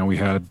there, we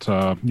had,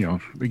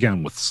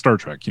 again, with Star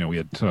Trek, we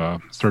had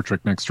Star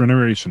Trek Next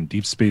Generation,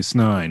 Deep Space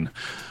Nine,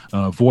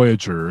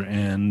 Voyager,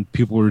 and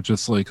people were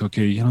just like,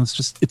 okay,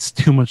 it's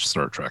too much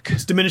Star Trek.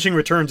 It's diminishing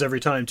returns every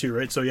time too,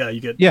 right? So you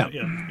get yeah.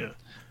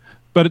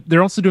 But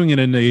they're also doing it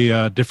in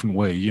a different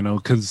way,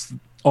 because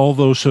all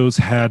those shows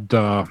had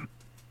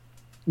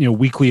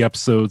weekly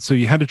episodes, so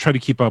you had to try to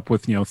keep up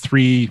with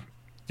 3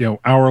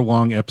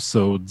 hour-long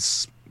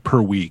episodes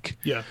per week.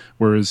 Yeah.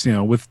 Whereas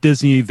with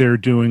Disney, they're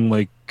doing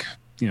like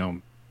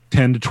 10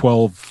 to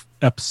 12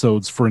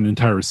 episodes for an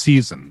entire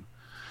season.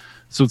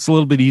 So it's a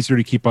little bit easier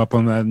to keep up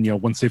on that.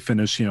 And, once they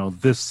finish,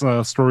 this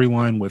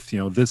storyline with,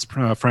 this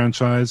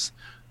franchise,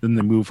 then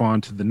they move on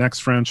to the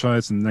next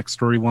franchise and the next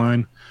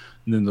storyline.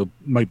 and then they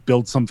might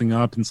build something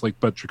up, and it's like,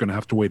 but you're going to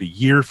have to wait a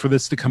year for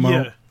this to come Yeah.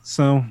 out.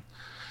 So,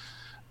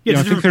 Yeah, I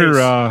it's a think different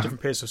they're pace,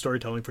 different pace of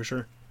storytelling for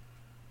sure.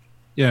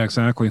 yeah,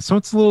 exactly. So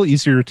it's a little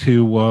easier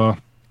to.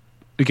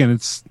 Again,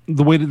 it's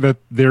the way that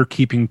they're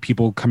keeping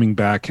people coming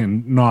back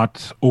and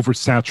not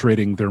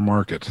oversaturating their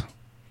market.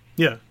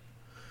 Yeah.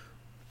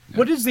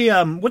 What is the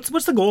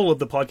what's the goal of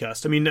the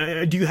podcast? I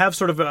mean, do you have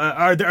sort of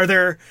are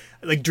there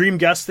like dream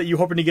guests that you're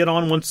hoping to get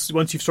on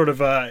once you've sort of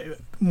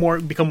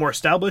become more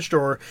established?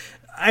 Or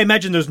I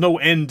imagine there's no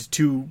end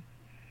to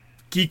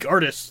geek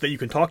artists that you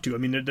can talk to. I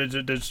mean,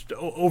 there's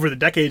over the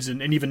decades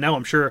and even now,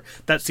 I'm sure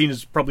that scene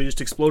has probably just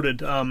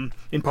exploded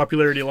in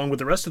popularity along with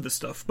the rest of this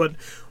stuff. But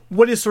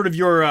what is sort of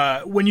your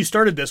when you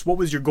started this? What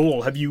was your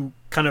goal? Have you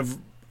kind of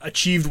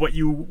achieved what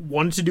you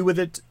wanted to do with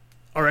it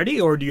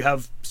already, or do you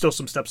have still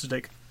some steps to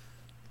take?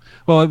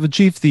 Well, I've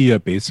achieved the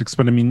basics,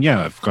 but I mean,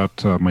 yeah, I've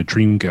got my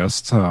dream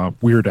guest,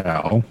 Weird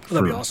Al,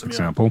 That'd be for awesome,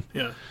 example.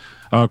 Yeah.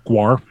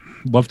 Guar.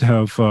 Love to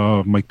have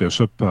Mike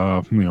Bishop,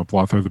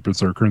 Blothar the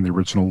Berserker, and the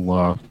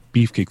original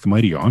Beefcake the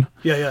Mighty on.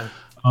 Yeah.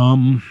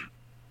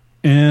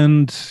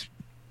 And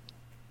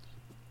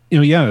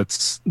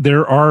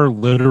there are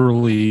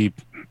literally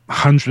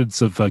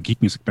hundreds of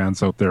geek music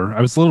bands out there. I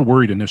was a little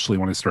worried initially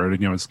when I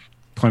started. I was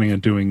planning on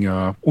doing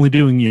only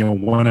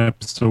doing one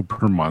episode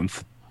per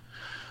month.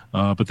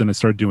 But then I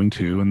started doing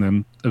 2, and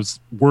then I was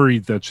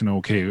worried that,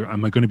 okay,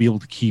 am I going to be able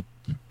to keep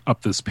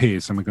up this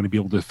pace? Am I going to be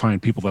able to find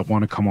people that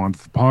want to come on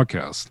to the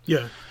podcast?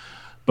 Yeah.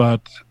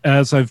 But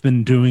as I've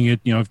been doing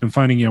it, I've been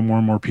finding, more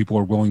and more people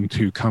are willing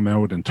to come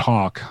out and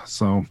talk.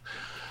 So,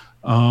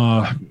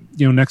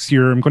 next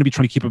year I'm going to be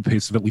trying to keep a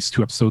pace of at least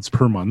 2 episodes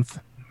per month.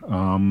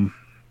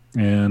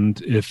 And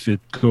if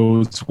it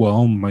goes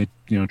well, might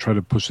try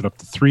to push it up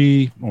to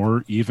 3,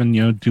 or even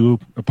do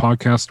a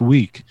podcast a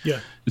week.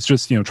 Yeah, it's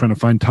just trying to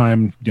find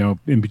time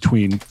in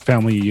between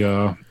family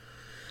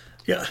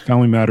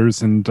family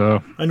matters and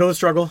I know the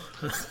struggle.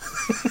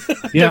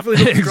 Yeah,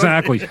 Definitely know the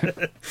struggle.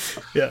 exactly.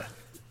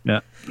 Yeah,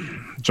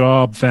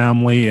 job,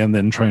 family, and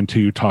then trying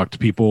to talk to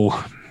people.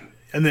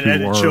 And then who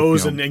edit are,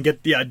 shows and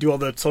get do all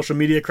the social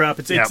media crap.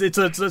 It's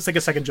like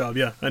a second job.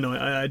 Yeah, I know.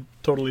 I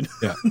totally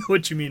know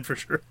what you mean for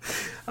sure.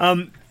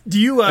 Do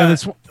you? And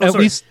it's at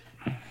least.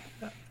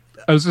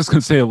 I was just going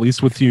to say, at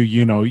least with you,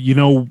 you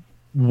know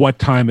what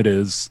time it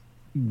is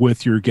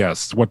with your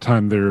guests. What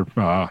time they're.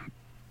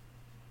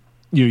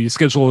 You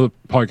schedule a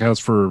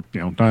podcast for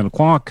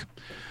 9:00.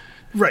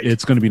 Right.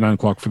 It's going to be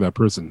 9:00 for that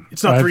person.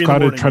 It's not 3 I've got in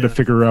the morning, to try to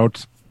figure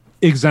out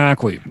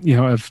exactly.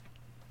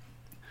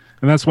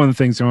 And that's one of the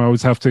things I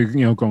always have to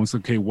go and say,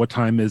 okay, what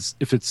time is,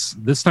 if it's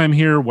this time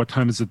here, what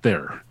time is it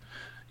there?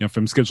 If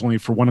I'm scheduling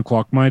for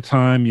 1:00 my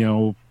time,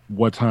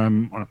 what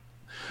time?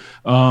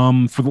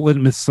 For the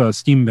Litmus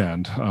Steam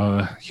Band,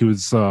 he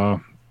was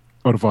out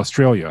of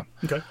Australia.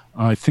 Okay.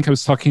 I think I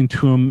was talking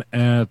to him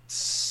at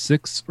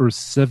 6 or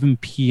 7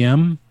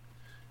 p.m.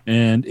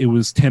 and it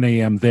was 10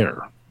 a.m.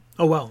 there.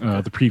 Oh wow.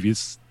 Okay.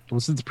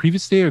 Was it the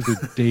previous day or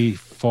the day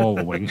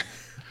following?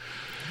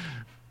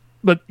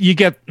 But you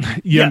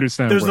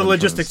understand. There's what the I'm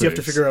logistics you have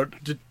to say. figure out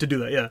to do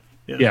that. Yeah.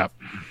 Yeah.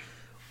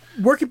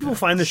 Where can people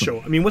find this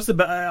show? I mean, what's the?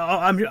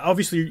 I'm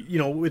obviously,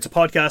 it's a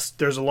podcast.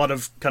 There's a lot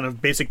of kind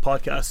of basic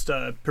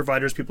podcast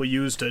providers people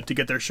use to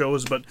get their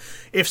shows. But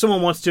if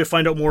someone wants to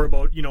find out more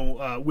about,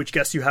 which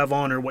guests you have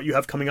on or what you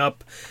have coming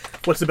up,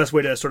 what's the best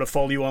way to sort of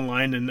follow you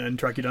online and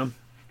track you down?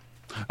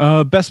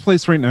 Best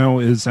place right now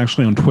is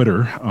actually on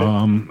Twitter.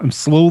 I'm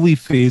slowly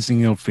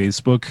phasing out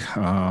Facebook,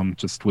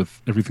 just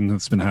with everything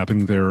that's been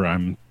happening there.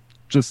 I'm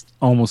just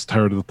almost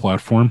tired of the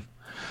platform.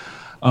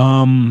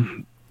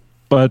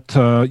 But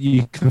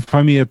you can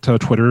find me at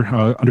Twitter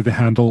under the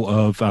handle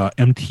of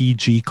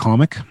MTG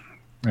Comic.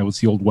 That was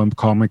the old web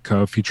comic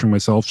featuring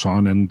myself,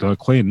 Sean, and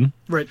Clayton.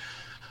 Right.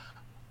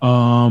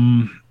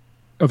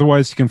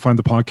 Otherwise, you can find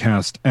the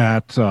podcast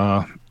at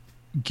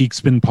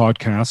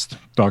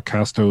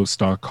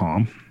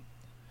geekspinpodcast.castos.com.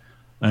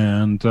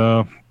 And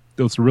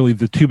those are really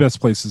the 2 best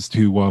places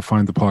to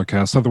find the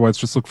podcast. Otherwise,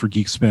 just look for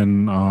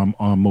Geekspin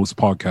on most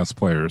podcast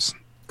players.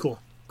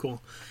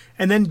 Cool.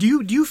 And then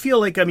do you feel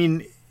like, I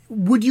mean,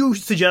 would you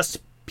suggest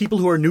people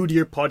who are new to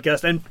your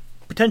podcast and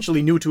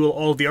potentially new to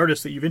all of the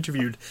artists that you've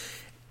interviewed,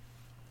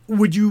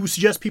 would you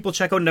suggest people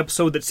check out an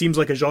episode that seems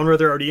like a genre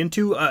they're already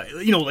into,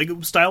 like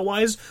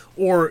style-wise,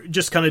 or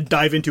just kind of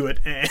dive into it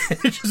and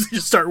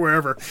just start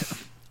wherever?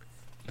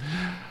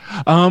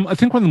 I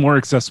think one of the more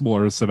accessible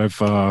artists that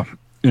I've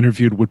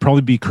interviewed would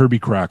probably be Kirby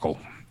Crackle.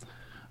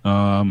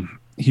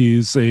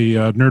 He's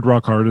a nerd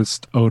rock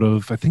artist out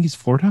of, I think he's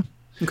Florida.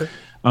 Okay.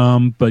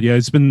 But yeah,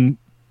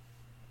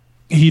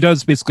 he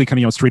does basically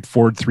kind of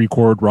straightforward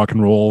 3-chord rock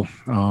and roll.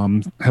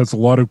 Has a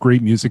lot of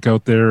great music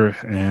out there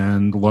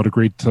and a lot of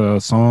great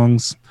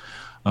songs.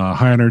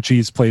 High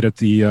Energies played at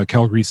the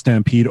Calgary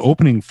Stampede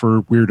opening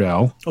for Weird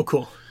Al. Oh,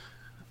 cool.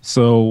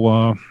 So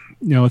I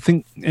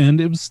think, and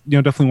it was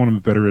definitely one of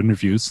the better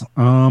interviews.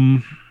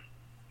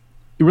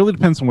 It really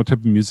depends on what type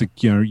of music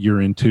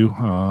you're into.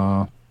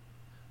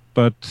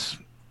 But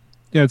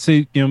yeah, I'd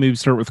say maybe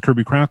start with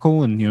Kirby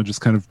Crackle and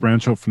just kind of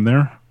branch out from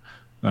there.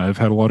 I've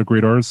had a lot of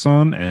great artists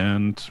on,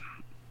 and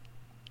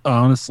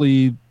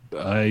honestly,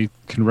 I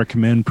can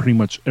recommend pretty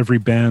much every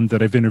band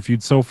that I've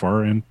interviewed so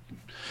far, and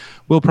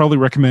we'll probably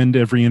recommend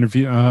every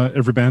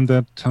band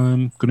that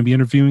I'm going to be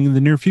interviewing in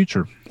the near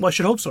future. Well, I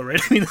should hope so, right?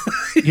 I mean,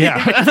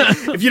 Yeah.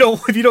 if you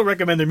don't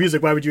recommend their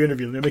music, why would you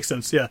interview them? It makes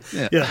sense. Yeah.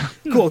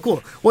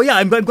 Cool. Well, yeah,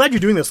 I'm glad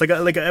you're doing this.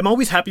 Like I'm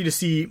always happy to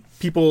see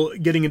people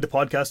getting into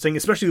podcasting,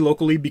 especially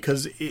locally,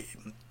 because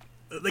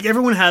like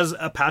everyone has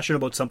a passion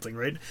about something,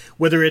 right?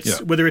 Whether it's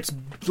the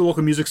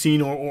local music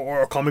scene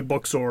or comic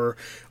books or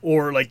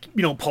like,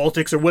 you know,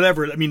 politics or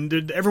whatever. I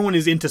mean, everyone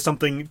is into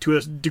something to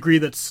a degree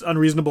that's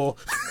unreasonable,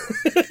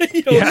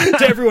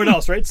 to everyone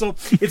else, right? So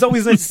it's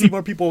always nice to see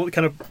more people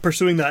kind of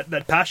pursuing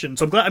that passion.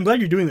 So I'm glad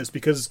you're doing this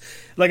because,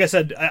 like I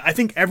said, I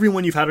think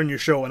everyone you've had on your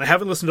show, and I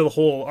haven't listened to the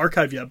whole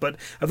archive yet, but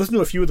I've listened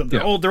to a few of them.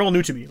 They're all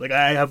new to me. Like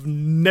I have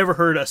never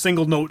heard a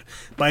single note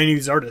by any of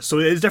these artists. So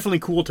it's definitely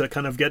cool to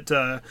kind of get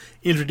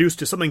introduced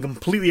to something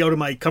completely out of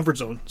my comfort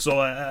zone.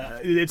 So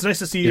it's nice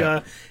to see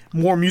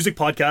more music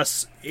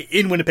podcasts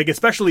in Winnipeg,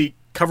 especially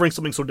covering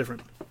something so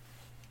different.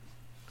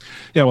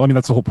 Yeah, well, I mean,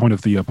 that's the whole point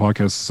of the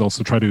podcast, is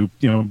also try to,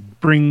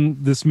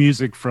 bring this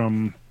music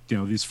from,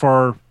 these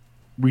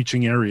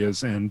far-reaching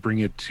areas and bring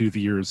it to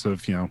the ears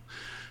of,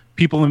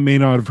 people that may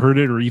not have heard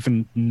it or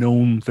even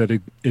known that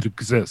it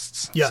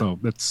exists. Yeah. So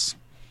that's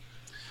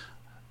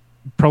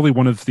probably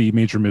one of the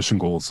major mission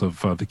goals of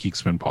the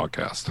Geekspin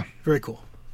podcast. Very cool.